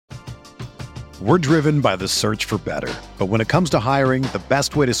We're driven by the search for better. But when it comes to hiring, the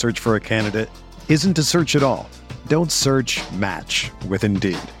best way to search for a candidate isn't to search at all. Don't search, match with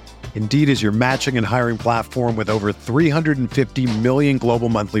Indeed. Indeed is your matching and hiring platform with over 350 million global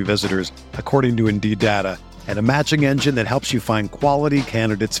monthly visitors, according to Indeed data, and a matching engine that helps you find quality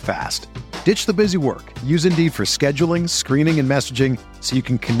candidates fast. Ditch the busy work. Use Indeed for scheduling, screening, and messaging so you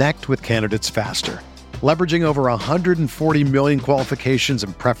can connect with candidates faster. Leveraging over 140 million qualifications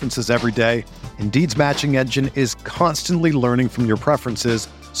and preferences every day, Indeed's matching engine is constantly learning from your preferences,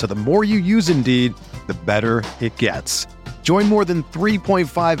 so the more you use Indeed, the better it gets. Join more than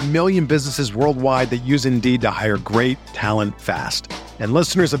 3.5 million businesses worldwide that use Indeed to hire great talent fast. And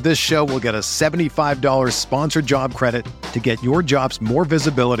listeners of this show will get a $75 sponsored job credit to get your jobs more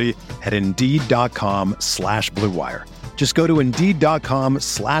visibility at Indeed.com/Blue Wire. Just go to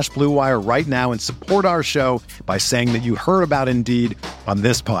Indeed.com/Blue Wire right now and support our show by saying that you heard about Indeed on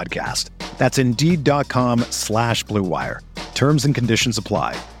this podcast. That's Indeed.com/Blue Wire. Terms and conditions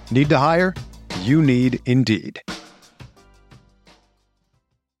apply. Need to hire? You need Indeed.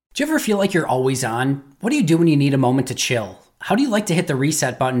 Do you ever feel like you're always on? What do you do when you need a moment to chill? How do you like to hit the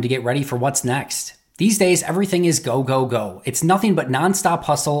reset button to get ready for what's next? These days, everything is go, go, go. It's nothing but nonstop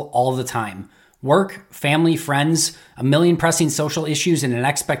hustle all the time. Work, family, friends, a million pressing social issues, and an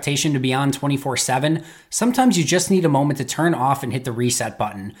expectation to be on 24/7. Sometimes you just need a moment to turn off and hit the reset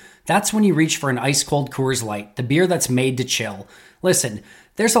button. That's when you reach for an ice-cold Coors Light, the beer that's made to chill. Listen,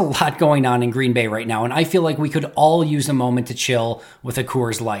 there's a lot going on in Green Bay right now, and I feel like we could all use a moment to chill with a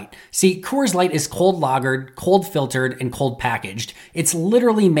Coors Light. See, Coors Light is cold lagered, cold filtered, and cold packaged. It's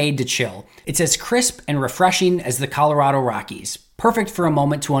literally made to chill. It's as crisp and refreshing as the Colorado Rockies. Perfect for a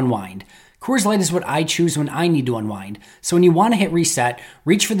moment to unwind. Coors Light is what I choose when I need to unwind. So when you want to hit reset,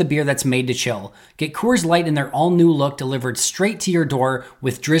 reach for the beer that's made to chill. Get Coors Light in their all-new look delivered straight to your door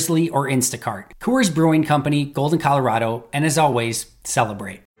with Drizzly or Instacart. Coors Brewing Company, Golden, Colorado, and as always,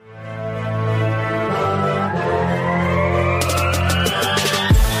 celebrate.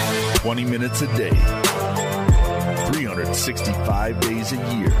 "20 minutes a day, 365 days a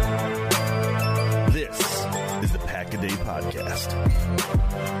year. This is the Pack-A-Day Podcast.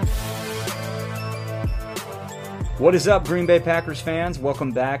 What is up, Green Bay Packers fans?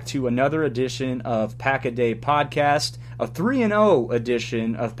 Welcome back to another edition of Pack-A-Day Podcast, a 3-0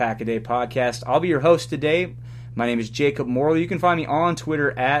 edition of Pack-A-Day Podcast. I'll be your host today. My name is Jacob Morley. You can find me on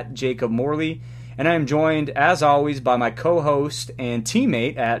Twitter at Jacob Morley. And I am joined, as always, by my co-host and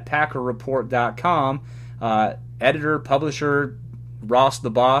teammate at PackerReport.com, editor, publisher, Ross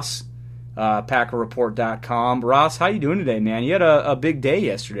the Boss, PackerReport.com. Ross, how you doing today, man? You had a big day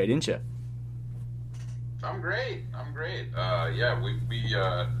yesterday, didn't you? I'm great.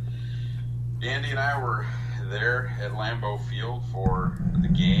 Andy and I were there at Lambeau Field for the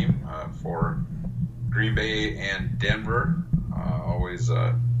game for Green Bay and Denver. Always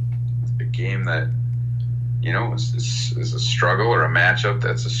a game that, you know, is a struggle, or a matchup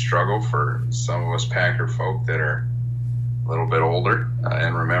that's a struggle for some of us Packer folk that are a little bit older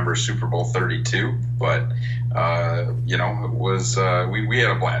and remember Super Bowl 32. But, you know, it was we had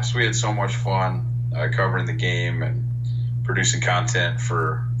a blast. We had so much fun covering the game and producing content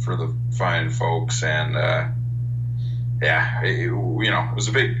for the fine folks, and it was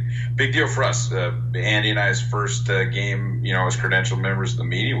a big deal for us. Andy and I's first game, you know, as credentialed members of the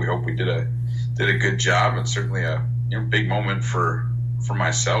media. We hope we did a good job, and certainly a big moment for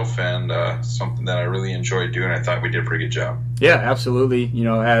myself, and something that I really enjoyed doing. I thought we did a pretty good job. Yeah, absolutely. You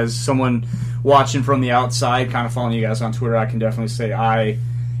know, as someone watching from the outside, kind of following you guys on Twitter, I can definitely say I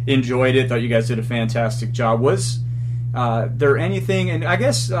enjoyed it. Thought you guys did a fantastic job. Was there anything, and I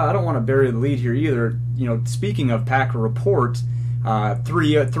guess I don't want to bury the lead here either, you know, speaking of Packer Report,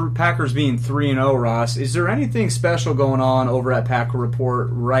 Packers being 3-0, Ross, is there anything special going on over at Packer Report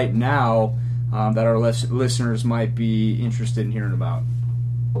right now that our listeners might be interested in hearing about?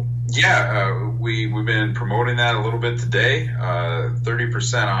 Yeah, we've been promoting that a little bit today.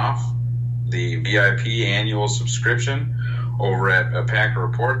 30% off the VIP annual subscription over at Packer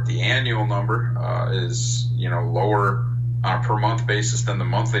Report. The annual number is, you know, lower on a per month basis than the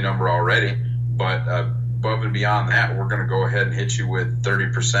monthly number already, but above and beyond that, we're going to go ahead and hit you with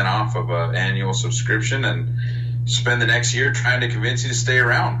 30% off of an annual subscription, and spend the next year trying to convince you to stay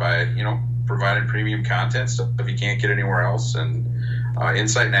around by, you know, providing premium content, stuff you can't get anywhere else, and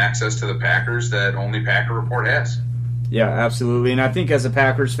insight and access to the Packers that only Packer Report has. Yeah, absolutely. And I think as a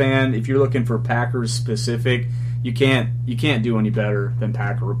Packers fan, if you're looking for Packers specific, you can't do any better than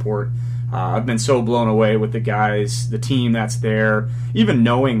Packer Report. I've been so blown away with the guys, the team that's there, even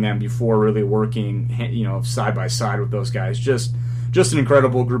knowing them before really working, you know, side by side with those guys. Just just an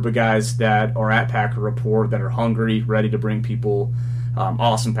incredible group of guys that are at Packer Report that are hungry, ready to bring people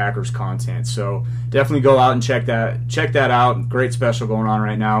awesome Packers content. So definitely go out and check that out. Great special going on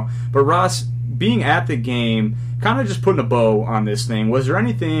right now. But Ross, being at the game, kind of just putting a bow on this thing, was there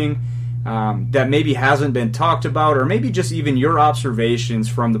anything that maybe hasn't been talked about, or maybe just even your observations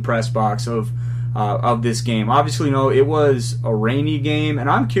from the press box of this game? Obviously, it was a rainy game, and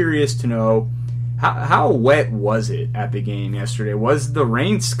I'm curious to know how wet was it at the game yesterday? Was the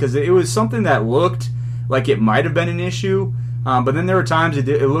rain, because it was something that looked like it might have been an issue, but then there were times it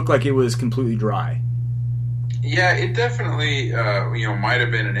looked like it was completely dry. Yeah, it definitely might have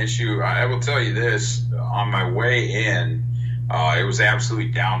been an issue. I will tell you this: on my way in, it was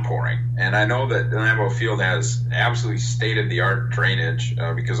absolutely downpouring, and I know that Lambeau Field has absolutely state-of-the-art drainage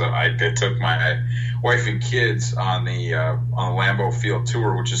because I took my wife and kids on the Lambeau Field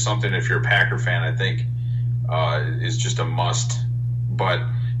tour, which is something, if you're a Packer fan, I think is just a must. But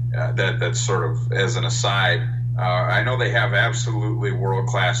that's sort of as an aside. I know they have absolutely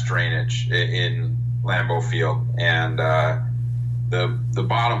world-class drainage in Lambeau Field, and the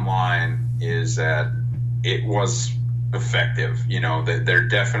bottom line is that it was effective. They're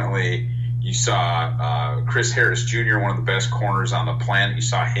definitely, you saw Chris Harris Jr., one of the best corners on the planet. You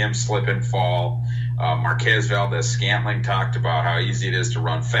saw him slip and fall. Marquez Valdes-Scantling talked about how easy it is to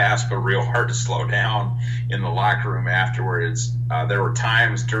run fast, but real hard to slow down in the locker room afterwards. There were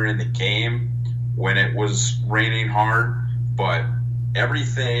times during the game when it was raining hard, but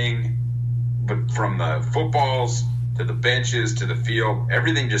everything, but from the footballs to the benches to the field,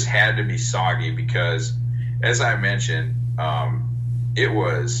 everything just had to be soggy because, as I mentioned, it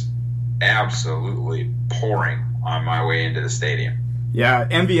was absolutely pouring on my way into the stadium. Yeah,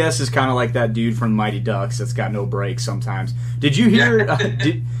 MVS is kind of like that dude from Mighty Ducks that's got no brakes sometimes. Did you hear?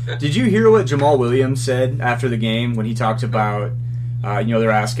 Did you hear what Jamal Williams said after the game when he talked about?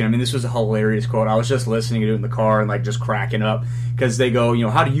 They're asking. I mean, this was a hilarious quote. I was just listening to it in the car and just cracking up because they go,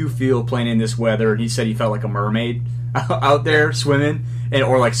 how do you feel playing in this weather? And he said he felt like a mermaid out there swimming,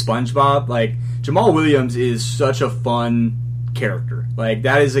 or like SpongeBob. Like, Jamal Williams is such a fun character. Like,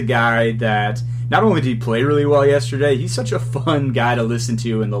 that is a guy that not only did he play really well yesterday, he's such a fun guy to listen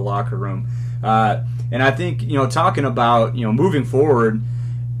to in the locker room. And I think, talking about, moving forward,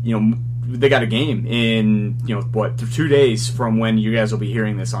 they got a game in, 2 days from when you guys will be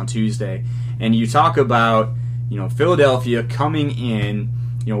hearing this on Tuesday. And you talk about, Philadelphia coming in,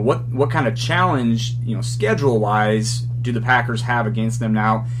 what kind of challenge, schedule-wise do the Packers have against them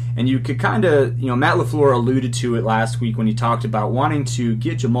now? And you could kind of, Matt LaFleur alluded to it last week when he talked about wanting to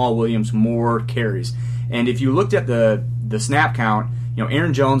get Jamal Williams more carries. And if you looked at the snap count,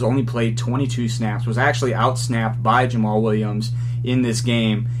 Aaron Jones only played 22 snaps, was actually out-snapped by Jamal Williams in this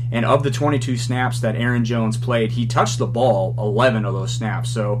game. And of the 22 snaps that Aaron Jones played, he touched the ball 11 of those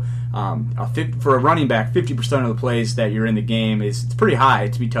snaps. So for a running back, 50% of the plays that you're in the game it's pretty high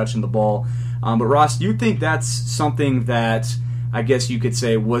to be touching the ball. But Ross, do you think that's something that, I guess you could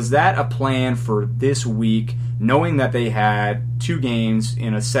say, was that a plan for this week, knowing that they had 2 games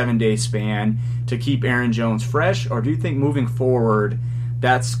in a 7-day span to keep Aaron Jones fresh? Or do you think moving forward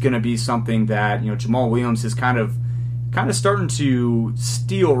that's going to be something that, Jamal Williams is kind of starting to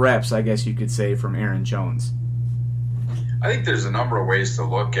steal reps, I guess you could say, from Aaron Jones? I think there's a number of ways to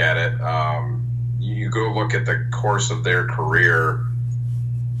look at it. You go look at the course of their career,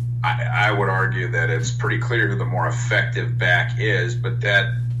 I would argue that it's pretty clear who the more effective back is, but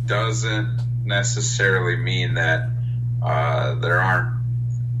that doesn't necessarily mean that there aren't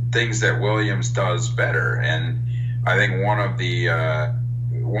things that Williams does better. And I think one of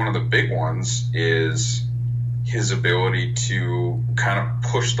the big ones is his ability to kind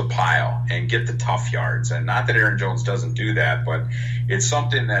of push the pile and get the tough yards. And not that Aaron Jones doesn't do that, but it's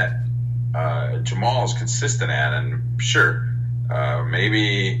something that Jamal is consistent at. And sure,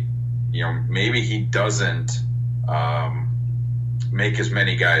 maybe he doesn't make as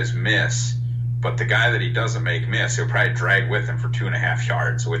many guys miss, but the guy that he doesn't make miss, he'll probably drag with him for 2.5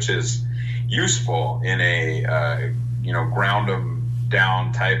 yards, which is useful in a ground him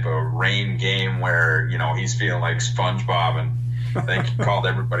down type of rain game where he's feeling like SpongeBob, and I think he called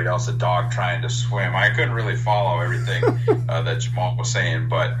everybody else a dog trying to swim. I couldn't really follow everything that Jamal was saying,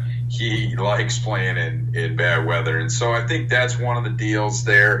 but he likes playing in bad weather, and so I think that's one of the deals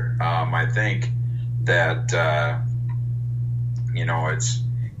there. I think that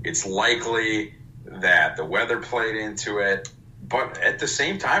it's likely that the weather played into it, but at the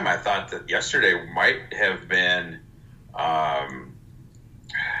same time, I thought that yesterday might have been.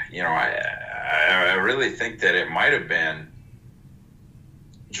 I really think that it might have been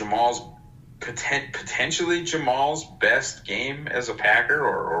Jamal's potentially Jamal's best game as a Packer,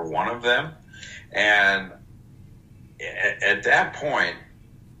 or one of them. And at that point,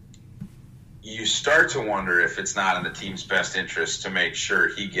 you start to wonder if it's not in the team's best interest to make sure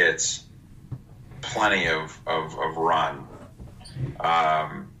he gets plenty of run.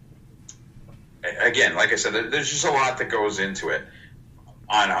 Again, like I said, there's just a lot that goes into it.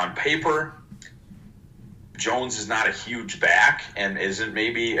 On paper, Jones is not a huge back and isn't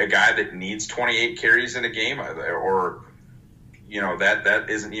maybe a guy that needs 28 carries in a game, or that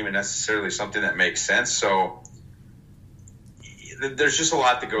isn't even necessarily something that makes sense. So there's just a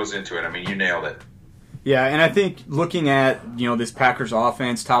lot that goes into it. I mean, you nailed it. Yeah, and I think looking at this Packers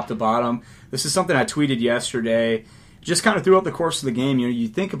offense top to bottom, this is something I tweeted yesterday. Just kind of throughout the course of the game, you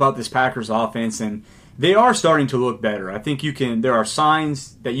think about this Packers offense, and they are starting to look better. I think there are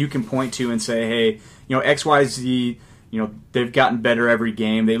signs that you can point to and say, hey, XYZ, they've gotten better every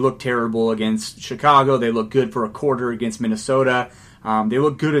game. They look terrible against Chicago. They look good for a quarter against Minnesota. They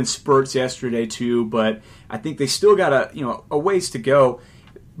look good in spurts yesterday too, but I think they still got a ways to go.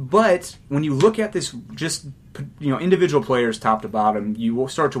 But when you look at this, just individual players top to bottom, you will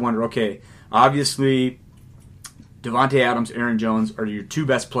start to wonder, okay, obviously Davante Adams, Aaron Jones are your two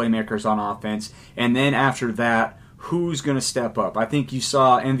best playmakers on offense, and then after that, who's going to step up? I think you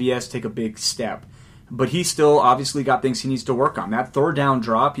saw MVS take a big step, but he still obviously got things he needs to work on. That third down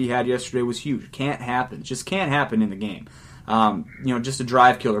drop he had yesterday was huge. Can't happen. Just can't happen in the game. Just a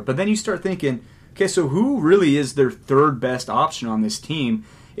drive killer. But then you start thinking, okay, so who really is their third best option on this team?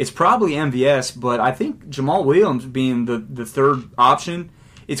 It's probably MVS, but I think Jamal Williams being the third option,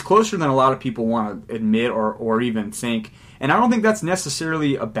 it's closer than a lot of people want to admit or even think. And I don't think that's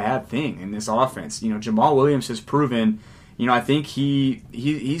necessarily a bad thing in this offense. Jamal Williams has proven, I think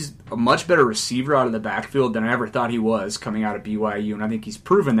he's a much better receiver out of the backfield than I ever thought he was coming out of BYU, and I think he's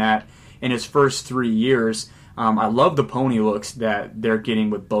proven that in his first 3 years. I love the pony looks that they're getting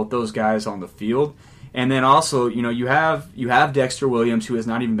with both those guys on the field. And then also, you have Dexter Williams, who has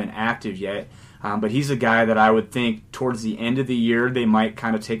not even been active yet, but he's a guy that I would think towards the end of the year they might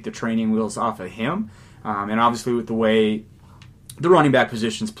kind of take the training wheels off of him. And obviously with the way the running back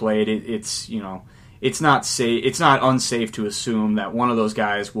position's played, it's not safe. It's not unsafe to assume that one of those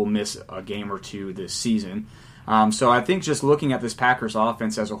guys will miss a game or two this season. So I think just looking at this Packers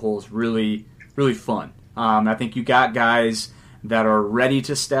offense as a whole is really, really fun. I think you got guys that are ready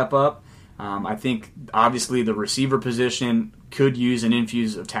to step up. I think obviously the receiver position could use an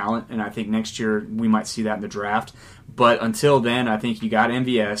infuse of talent, and I think next year we might see that in the draft. But until then, I think you got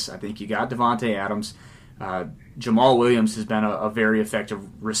MVS. I think you got Davante Adams. Jamal Williams has been a very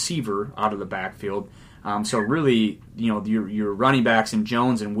effective receiver out of the backfield. So really, your running backs and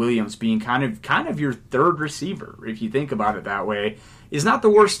Jones and Williams being kind of your third receiver, if you think about it that way, is not the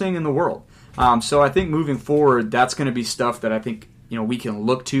worst thing in the world. So I think moving forward, that's going to be stuff that I think we can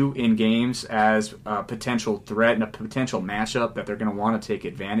look to in games as a potential threat and a potential matchup that they're going to want to take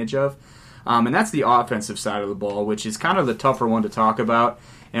advantage of. And that's the offensive side of the ball, which is kind of the tougher one to talk about.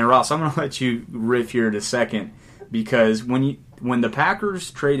 And Ross, I'm going to let you riff here in a second, because when the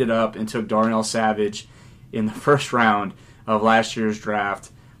Packers traded up and took Darnell Savage in the first round of last year's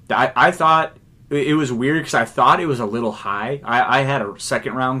draft, I thought it was weird because I thought it was a little high. I had a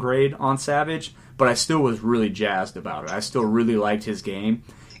second round grade on Savage, but I still was really jazzed about it. I still really liked his game.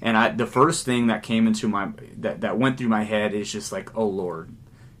 And the first thing that came into that went through my head is just like, oh Lord,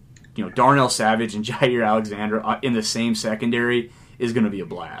 Darnell Savage and Jair Alexander in the same secondary is going to be a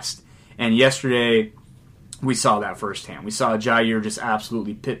blast. And yesterday, we saw that firsthand. We saw Jair just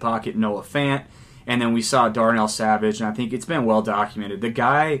absolutely pit-pocket Noah Fant, and then we saw Darnell Savage, and I think it's been well documented. The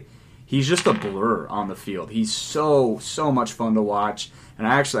guy, he's just a blur on the field. He's so much fun to watch. And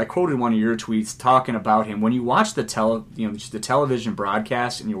I quoted one of your tweets talking about him. When you watch the television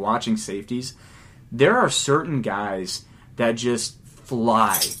broadcast and you're watching safeties, there are certain guys that just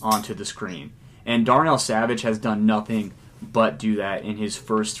fly onto the screen. And Darnell Savage has done nothing but do that in his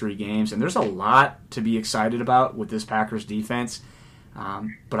first 3 games. And there's a lot to be excited about with this Packers defense.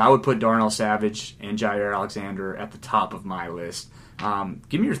 But I would put Darnell Savage and Jair Alexander at the top of my list.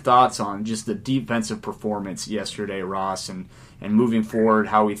 Give me your thoughts on just the defensive performance yesterday, Ross, and moving forward,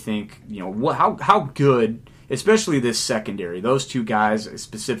 how we think, how good, especially this secondary, those two guys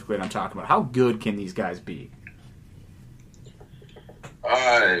specifically that I'm talking about, how good can these guys be?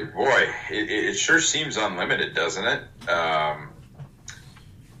 It sure seems unlimited, doesn't it?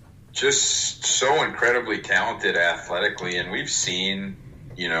 Just so incredibly talented athletically, and we've seen,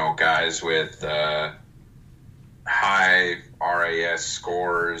 guys with high RAS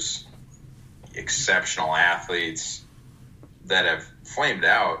scores, exceptional athletes, that have flamed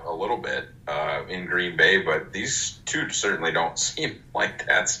out a little bit in Green Bay, but these two certainly don't seem like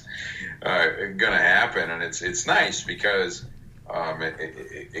that's going to happen. And it's nice because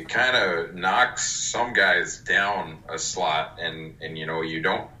it kind of knocks some guys down a slot, and you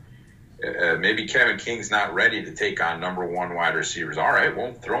don't. Maybe Kevin King's not ready to take on number one wide receivers. All right,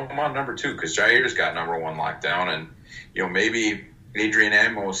 well, throw him on number two because Jair's got number one locked down, and maybe Adrian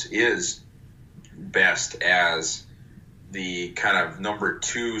Amos is best as the kind of number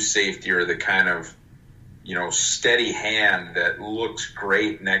two safety, or the kind of steady hand that looks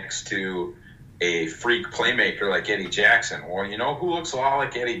great next to a freak playmaker like Eddie Jackson. Well, who looks a lot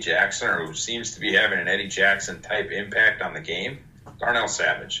like Eddie Jackson, or who seems to be having an Eddie Jackson type impact on the game? Darnell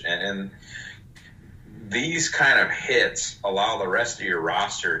Savage. And these kind of hits allow the rest of your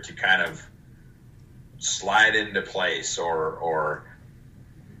roster to kind of slide into place or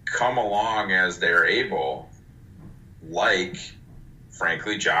come along as they're able, like,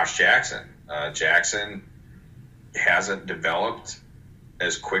 frankly, Josh Jackson. Jackson hasn't developed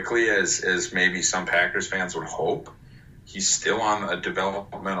as quickly as maybe some Packers fans would hope. He's still on a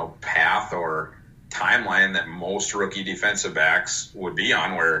developmental path or timeline that most rookie defensive backs would be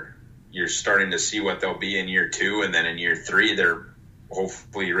on, where you're starting to see what they'll be in year 2, and then in year 3 they're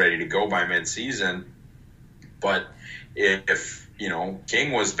hopefully ready to go by midseason. But if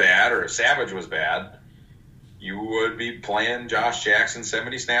King was bad or if Savage was bad, you would be playing Josh Jackson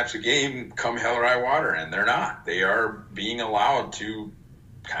 70 snaps a game come hell or high water, and they're not. They are being allowed to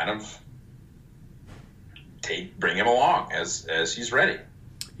kind of bring him along as he's ready.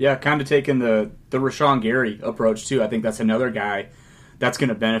 Yeah, kind of taking the Rashawn Gary approach, too. I think that's another guy that's going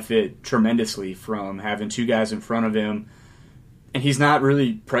to benefit tremendously from having two guys in front of him, and he's not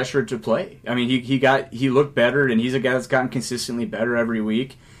really pressured to play. I mean, he looked better, and he's a guy that's gotten consistently better every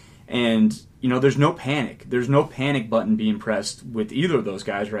week. And, there's no panic. There's no panic button being pressed with either of those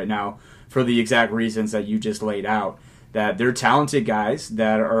guys right now for the exact reasons that you just laid out, that they're talented guys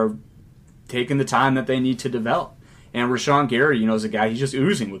that are taking the time that they need to develop. And Rashawn Gary, is a guy, he's just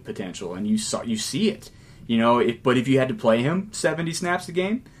oozing with potential, and you see it. But if you had to play him 70 snaps a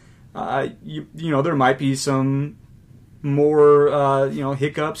game, there might be some more,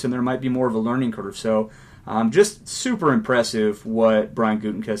 hiccups, and there might be more of a learning curve. So just super impressive what Brian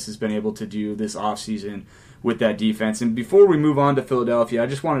Gutekunst has been able to do this offseason with that defense. And before we move on to Philadelphia, I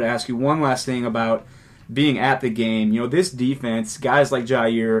just wanted to ask you one last thing about being at the game. This defense, guys like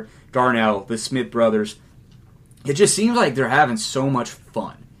Jair, Darnell, the Smith brothers, it just seems like they're having so much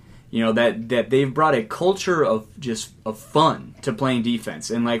fun. That they've brought a culture of fun to playing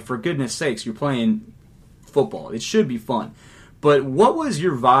defense. And, like, for goodness sakes, you're playing football. It should be fun. But what was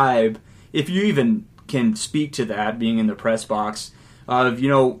your vibe, if you even can speak to that, being in the press box, of,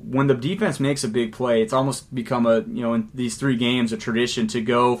 when the defense makes a big play, it's almost become in these 3 games, a tradition to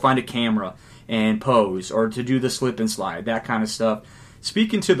go find a camera and pose, or to do the slip and slide, that kind of stuff.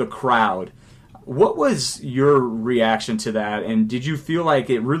 Speaking to the crowd, what was your reaction to that, and did you feel like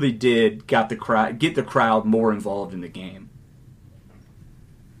it really did get the crowd more involved in the game?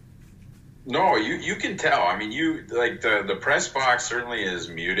 No, you can tell. I mean, the press box certainly is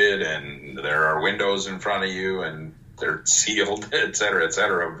muted, and there are windows in front of you, and they're sealed, et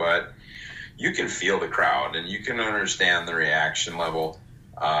cetera, but you can feel the crowd, and you can understand the reaction level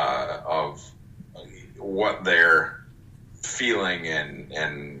of what they're feeling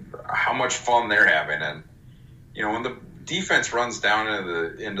and how much fun they're having. And when the defense runs down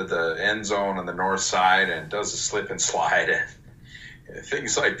into the end zone on the north side and does a slip and slide and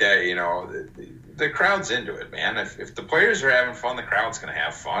things like that, the crowd's into it, man. If the players are having fun, the crowd's going to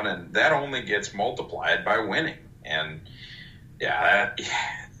have fun, and that only gets multiplied by winning. And yeah,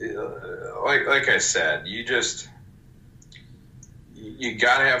 like I said, you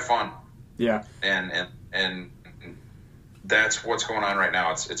got to have fun. Yeah. And that's what's going on right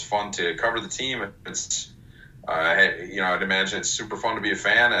now. It's fun to cover the team. It's I'd imagine it's super fun to be a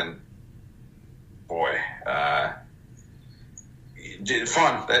fan, and boy,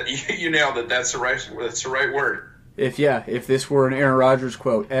 fun. That you nailed it. That's the right word. If this were an Aaron Rodgers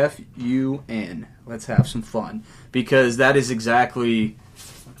quote, F-U-N, let's have some fun, because that is exactly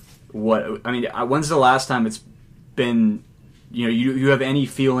what I mean. When's the last time it's been? You have any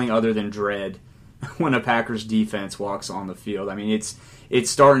feeling other than dread when a Packers defense walks on the field? I mean, it's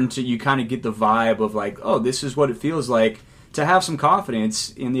starting to, you kind of get the vibe of like, oh, this is what it feels like to have some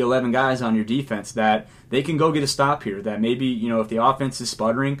confidence in the 11 guys on your defense, that they can go get a stop here, that maybe, if the offense is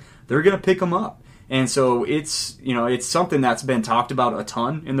sputtering, they're going to pick them up. And so it's something that's been talked about a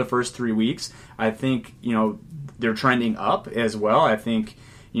ton in the first 3 weeks. I think, they're trending up as well. I think,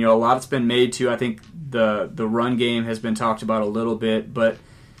 a lot's been made to, I think the run game has been talked about a little bit, but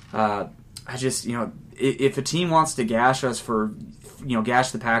I just, if a team wants to gash us for,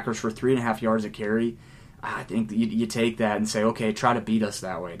 gash the Packers for 3.5 yards a carry, I think that you take that and say, okay, try to beat us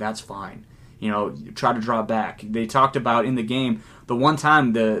that way. That's fine. Try to draw back. They talked about in the game, the one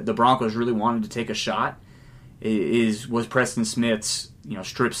time the Broncos really wanted to take a shot was Preston Smith's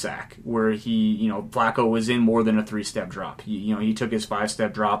strip sack, where Flacco was in more than a 3-step drop. He took his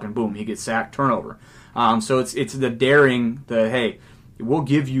 5-step drop and boom, he gets sacked, turnover. So it's the daring, hey, we'll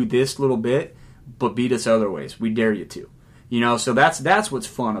give you this little bit, but beat us other ways. We dare you to. So that's what's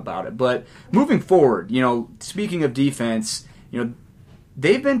fun about it. But moving forward, speaking of defense,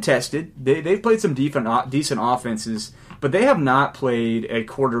 they've been tested. They've played some decent offenses, but they have not played a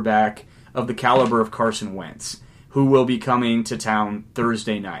quarterback of the caliber of Carson Wentz, who will be coming to town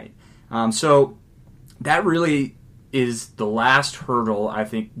Thursday night. So that really is the last hurdle I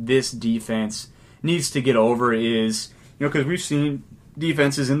think this defense needs to get over is, because we've seen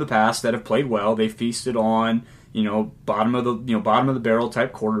defenses in the past that have played well. They feasted on, bottom of the barrel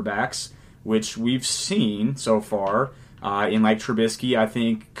type quarterbacks, which we've seen so far. In like Trubisky, I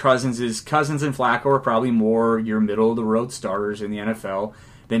think Cousins and Flacco are probably more your middle of the road starters in the NFL.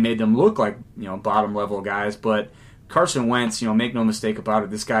 They made them look like, bottom level guys, but Carson Wentz, make no mistake about it,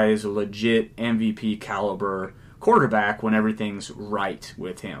 this guy is a legit MVP caliber quarterback when everything's right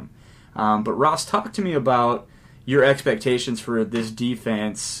with him. But Ross, talk to me about your expectations for this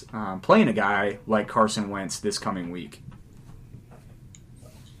defense playing a guy like Carson Wentz this coming week.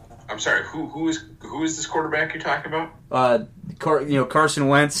 I'm sorry, who is this quarterback you're talking about? Carson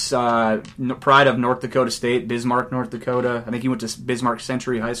Wentz, pride of North Dakota State, Bismarck, North Dakota. I think he went to Bismarck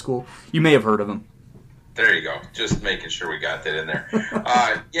Century High School. You may have heard of him. There you go. Just making sure we got that in there.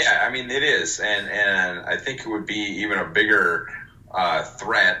 Yeah, I mean, it is. And I think it would be even a bigger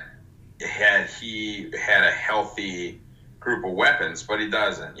threat had he had a healthy group of weapons, but he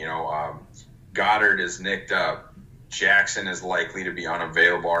doesn't. Goddard is nicked up. Jackson is likely to be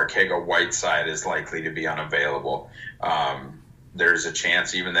unavailable. Arcega-Whiteside is likely to be unavailable. There's a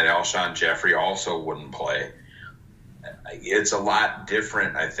chance even that Alshon Jeffrey also wouldn't play. It's a lot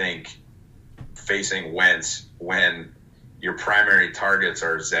different, I think, facing Wentz when your primary targets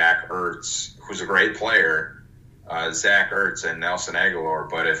are Zach Ertz, who's a great player, Zach Ertz and Nelson Aguilar.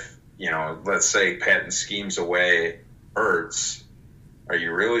 But if, let's say Patton schemes away Ertz, are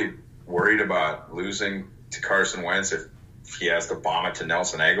you really worried about losing to Carson Wentz if he has to bomb it to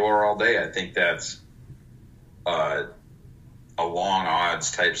Nelson Aguilar all day? I think that's a long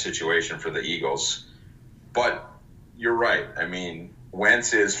odds type situation for the Eagles. But you're right. I mean,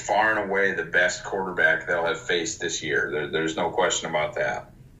 Wentz is far and away the best quarterback they'll have faced this year. There's no question about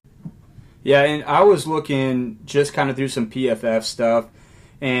that. Yeah, and I was looking just kind of through some PFF stuff,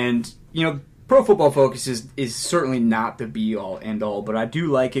 and, Pro Football Focus is certainly not the be-all, end-all, but I do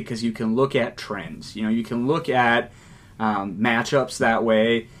like it because you can look at trends. You can look at matchups that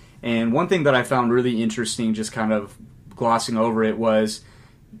way, and one thing that I found really interesting, just kind of glossing over it, was,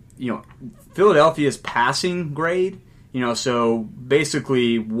 Philadelphia's passing grade. So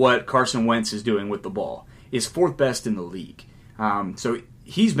basically what Carson Wentz is doing with the ball is 4th best in the league. So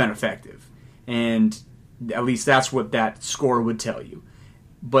he's been effective, and at least that's what that score would tell you.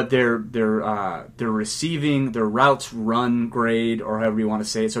 But their receiving, their routes run grade, or however you want to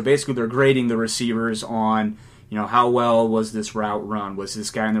say it. So basically they're grading the receivers on, how well was this route run? Was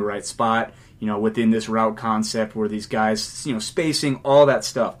this guy in the right spot? Within this route concept, where these guys, spacing, all that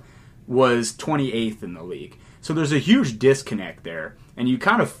stuff, was 28th in the league. So there's a huge disconnect there, and you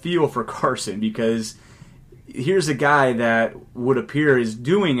kind of feel for Carson because here's a guy that would appear is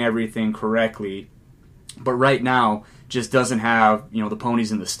doing everything correctly, but right now just doesn't have, the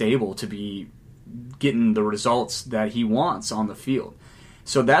ponies in the stable to be getting the results that he wants on the field.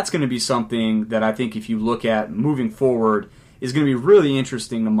 So that's going to be something that I think if you look at moving forward is going to be really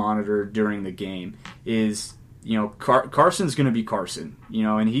interesting to monitor during the game is, Carson's going to be Carson,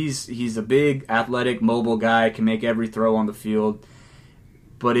 and he's a big, athletic, mobile guy, can make every throw on the field.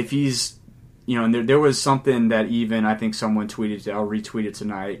 But if he's, and there was something that even I think someone tweeted, I'll retweet it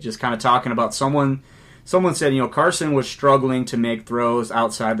tonight, just kind of talking about someone said, Carson was struggling to make throws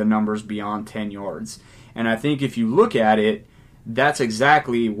outside the numbers beyond 10 yards. And I think if you look at it, that's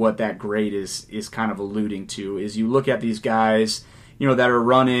exactly what that grade is kind of alluding to, is you look at these guys, that are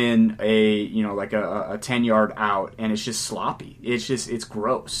running a 10-yard out, and it's just sloppy. It's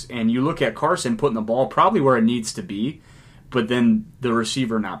gross. And you look at Carson putting the ball probably where it needs to be, but then the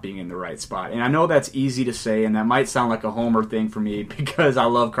receiver not being in the right spot. And I know that's easy to say, and that might sound like a homer thing for me because I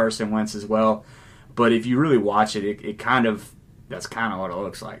love Carson Wentz as well. But if you really watch it, that's kind of what it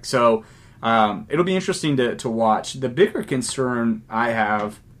looks like. So it'll be interesting to watch. The bigger concern I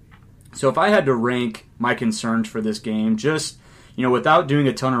have, so if I had to rank my concerns for this game, just without doing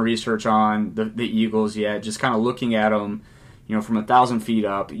a ton of research on the Eagles yet, just kind of looking at them, from 1,000 feet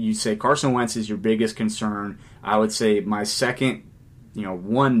up, you'd say Carson Wentz is your biggest concern. I would say my second,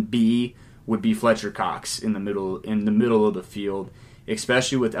 1B would be Fletcher Cox in the middle of the field,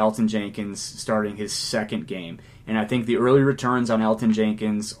 especially with Elgton Jenkins starting his second game. And I think the early returns on Elgton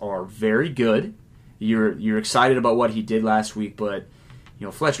Jenkins are very good. You're excited about what he did last week, but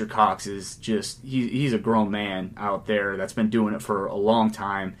Fletcher Cox is just he's a grown man out there that's been doing it for a long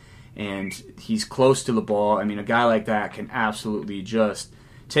time, and he's close to the ball. I mean, a guy like that can absolutely just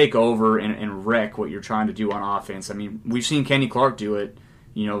take over and wreck what you're trying to do on offense. I mean, we've seen Kenny Clark do it,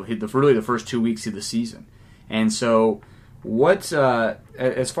 really the first 2 weeks of the season. And so what,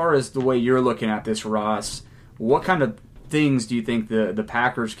 as far as the way you're looking at this, Ross, what kind of things do you think the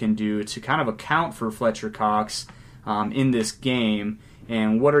Packers can do to kind of account for Fletcher Cox in this game?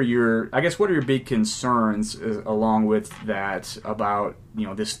 And what are your big concerns along with that about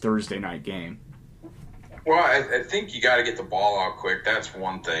this Thursday night game? Well, I think you got to get the ball out quick. That's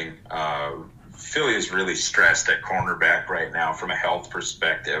one thing. Philly is really stressed at cornerback right now from a health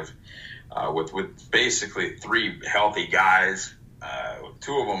perspective, with basically three healthy guys.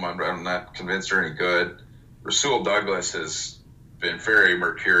 Two of them I'm not convinced are any good. Rasul Douglas has been very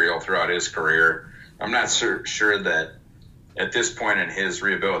mercurial throughout his career. I'm not sure that at this point in his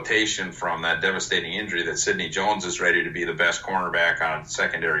rehabilitation from that devastating injury that Sidney Jones is ready to be the best cornerback on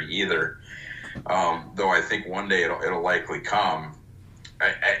secondary either. Though I think one day it'll likely come.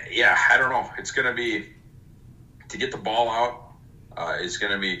 I don't know. It's going to be to get the ball out is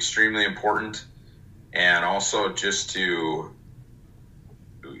going to be extremely important, and also just to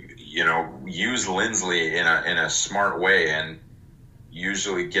use Lindsley in a smart way and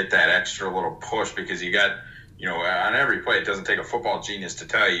usually get that extra little push, because you got on every play, it doesn't take a football genius to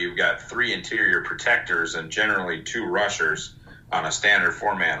tell you've got three interior protectors and generally two rushers on a standard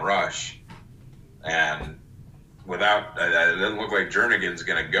four-man rush. And without, it doesn't look like Jernigan's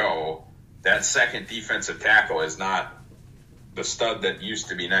going to go. That second defensive tackle is not the stud that used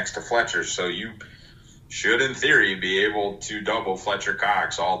to be next to Fletcher. So you should, in theory, be able to double Fletcher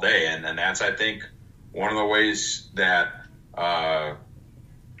Cox all day. And that's, I think, one of the ways that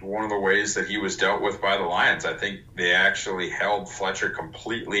he was dealt with by the Lions. I think they actually held Fletcher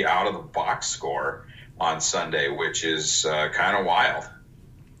completely out of the box score on Sunday, which is kind of wild.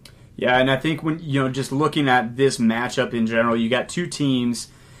 Yeah, and I think when just looking at this matchup in general, you got two teams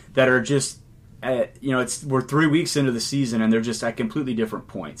that are just we're 3 weeks into the season and they're just at completely different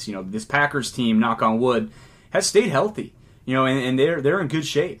points. This Packers team, knock on wood, has stayed healthy. And they're in good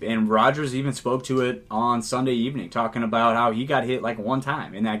shape. And Rodgers even spoke to it on Sunday evening, talking about how he got hit like one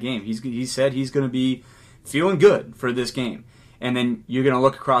time in that game. He said he's going to be feeling good for this game. And then you're going to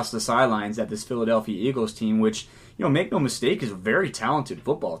look across the sidelines at this Philadelphia Eagles team, which, make no mistake, is a very talented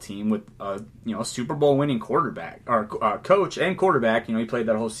football team with a Super Bowl winning quarterback or coach and quarterback. He played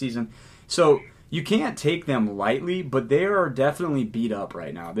that whole season, so you can't take them lightly. But they are definitely beat up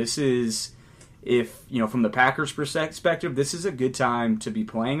right now. This is, if from the Packers' perspective, this is a good time to be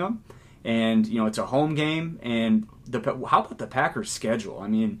playing them, and it's a home game. And how about the Packers' schedule? I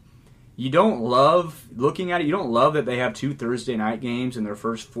mean, you don't love looking at it. You don't love that they have 2 Thursday night games in their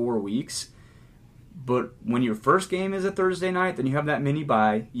first 4 weeks. But when your first game is a Thursday night, then you have that mini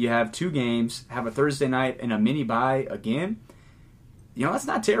bye. You have 2 games, have a Thursday night and a mini bye again. That's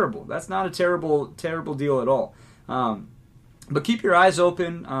not terrible. That's not a terrible deal at all. But keep your eyes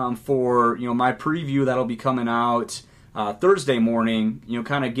open for my preview that'll be coming out Thursday morning.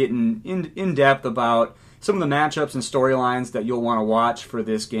 Kind of getting in depth about some of the matchups and storylines that you'll want to watch for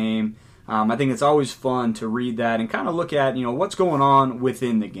this game. I think it's always fun to read that and kind of look at what's going on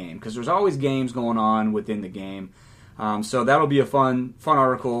within the game, because there's always games going on within the game. So that'll be a fun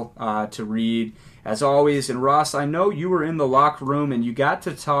article to read as always. And Ross, I know you were in the locker room and you got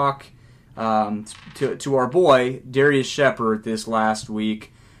to talk to our boy Darius Shepard this last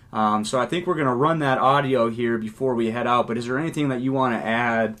week. So I think we're going to run that audio here before we head out. But is there anything that you want to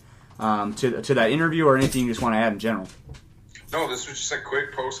add to that interview, or anything you just want to add in general? No, this was just a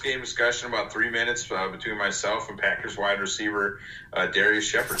quick post-game discussion, about 3 minutes between myself and Packers wide receiver Darius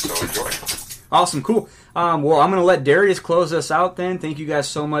Shepard, so enjoy. Awesome, cool. Well, I'm going to let Darius close us out then. Thank you guys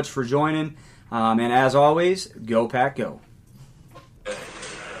so much for joining. And as always, go Pack, go.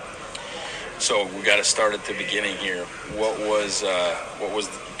 So we got to start at the beginning here. What was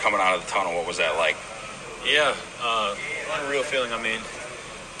coming out of the tunnel? What was that like? Yeah, unreal feeling. I mean,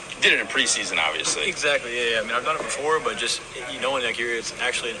 did it in preseason, obviously. Exactly, yeah. I mean, I've done it before, but just, knowing that here it's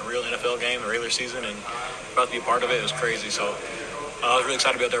actually a real NFL game, the regular season, and about to be a part of it was crazy. So I was really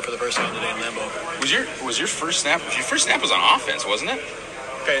excited to be out there for the first time today in Lambeau. Was your first snap? Your first snap was on offense, wasn't it?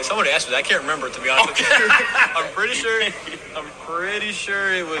 Okay, somebody asked me that. I can't remember, to be honest with you. I'm pretty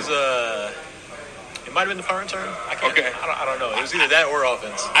sure it was. It might have been the punt return. I don't know. It was either that or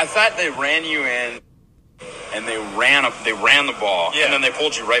offense. I thought they ran you in, and they ran the ball, and then they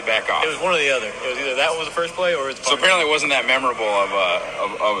pulled you right back off. It was one or the other. It was either that was the first play or it was the punt. So apparently, it wasn't that memorable of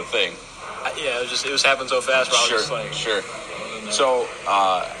a thing. It was happened so fast. Where I was just like, sure. So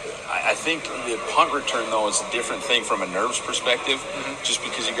I think the punt return, though, is a different thing from a nerves perspective, just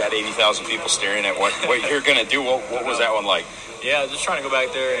because you got 80,000 people staring at what you're going to do. What was that one like? Yeah, just trying to go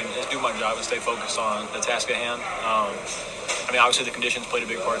back there and just do my job and stay focused on the task at hand. Obviously the conditions played a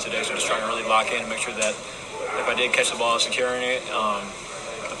big part today, so just trying to really lock in and make sure that if I did catch the ball, securing it.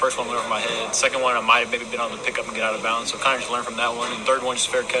 The first one went over my head. The second one, I might have maybe been able to pick up and get out of bounds, so kind of just learn from that one. And the third one, just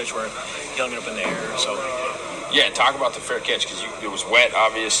a fair catch where he hung it up in the air. So. Yeah, talk about the fair catch, because it was wet,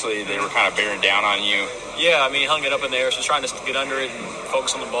 obviously. They were kind of bearing down on you. Yeah, he hung it up in the air, so just trying to get under it and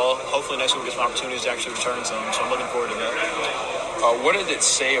focus on the ball. Hopefully next week we'll get some opportunities to actually return some, so I'm looking forward to that. What did it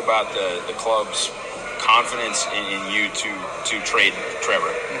say about the club's confidence in you to trade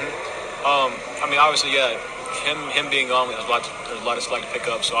Trevor? Obviously, yeah, him being gone, there's a lot to select to pick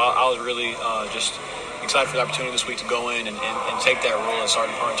up, so I was really just excited for the opportunity this week to go in and take that role as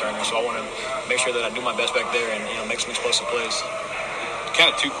starting punt returner. So I want to make sure that I do my best back there and make some explosive plays.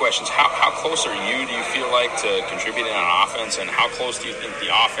 Kind of two questions. How close do you feel like, to contributing on offense, and how close do you think the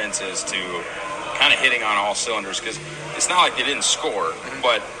offense is to kind of hitting on all cylinders? Because it's not like they didn't score,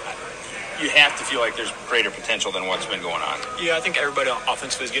 but you have to feel like there's greater potential than what's been going on. Yeah, I think everybody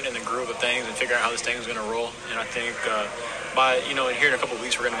offensively is getting in the groove of things and figuring out how this thing is going to roll. And I think here in a couple of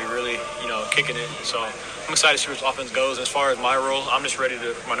weeks, we're going to be really, kicking it. So I'm excited to see where this offense goes. As far as my role, I'm just ready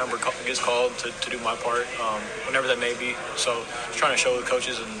to, my number gets called to do my part, whenever that may be. So just trying to show the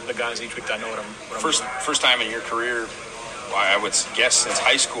coaches and the guys each week that I know what I'm doing. First time in your career, I would guess since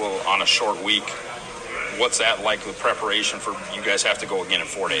high school, on a short week. What's that like with preparation for you guys have to go again in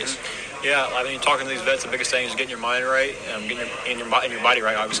 4 days? Yeah, talking to these vets, the biggest thing is getting your mind right, getting your body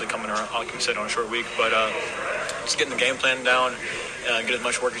right, obviously coming around, like you said, on a short week. But just getting the game plan down, get as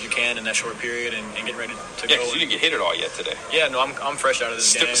much work as you can in that short period, and getting ready to go. Yeah, because you didn't get hit at all yet today. Yeah, no, I'm fresh out of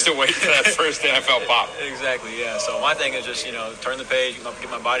this game. Still waiting for that first NFL pop. Exactly, yeah. So my thing is just, turn the page,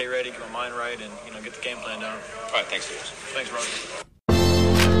 get my body ready, get my mind right, and, get the game plan down. All right, thanks, Davis. Thanks, Roger.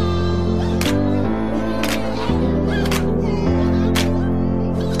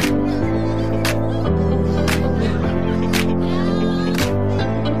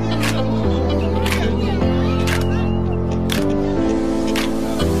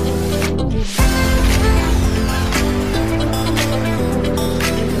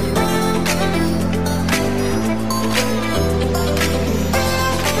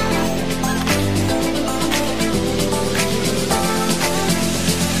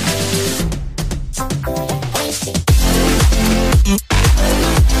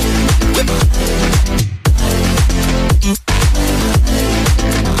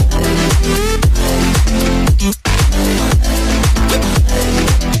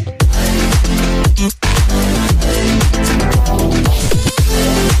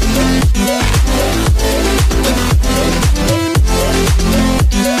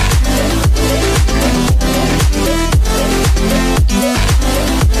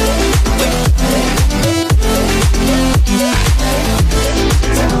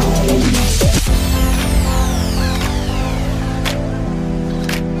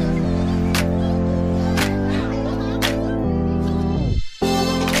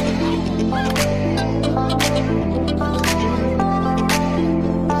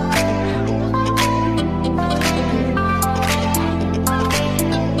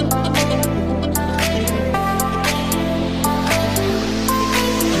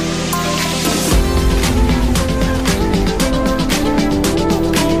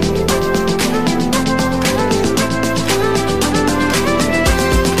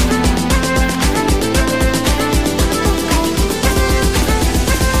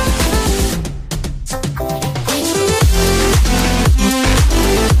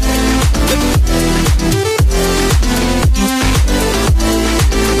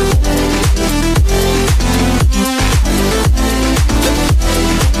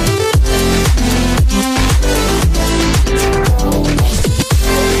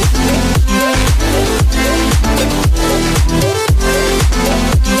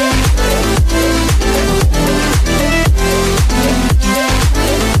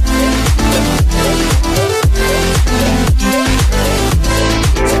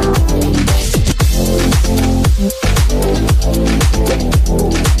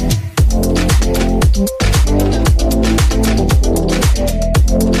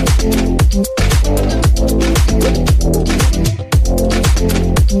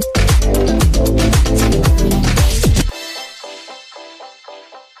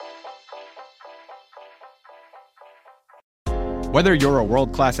 Whether you're a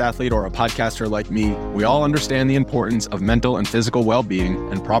world-class athlete or a podcaster like me, we all understand the importance of mental and physical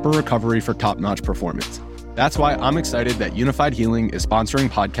well-being and proper recovery for top-notch performance. That's why I'm excited that Unified Healing is sponsoring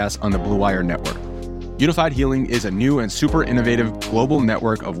podcasts on the Blue Wire Network. Unified Healing is a new and super innovative global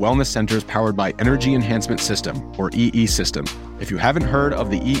network of wellness centers powered by Energy Enhancement System, or EE System. If you haven't heard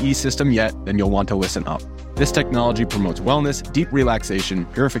of the EE System yet, then you'll want to listen up. This technology promotes wellness, deep relaxation,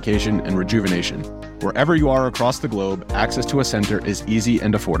 purification, and rejuvenation. Wherever you are across the globe, access to a center is easy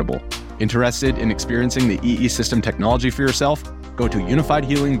and affordable. Interested in experiencing the EE System technology for yourself? Go to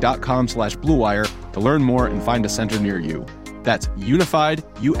unifiedhealing.com/bluewire to learn more and find a center near you. That's unified,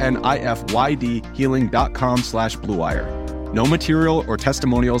 UNIFYD, healing.com/bluewire. No material or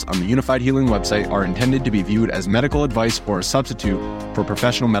testimonials on the Unified Healing website are intended to be viewed as medical advice or a substitute for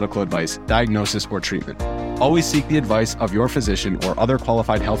professional medical advice, diagnosis, or treatment. Always seek the advice of your physician or other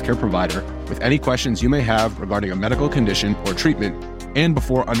qualified healthcare provider with any questions you may have regarding a medical condition or treatment and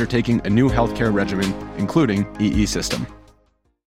before undertaking a new healthcare regimen, including EE System.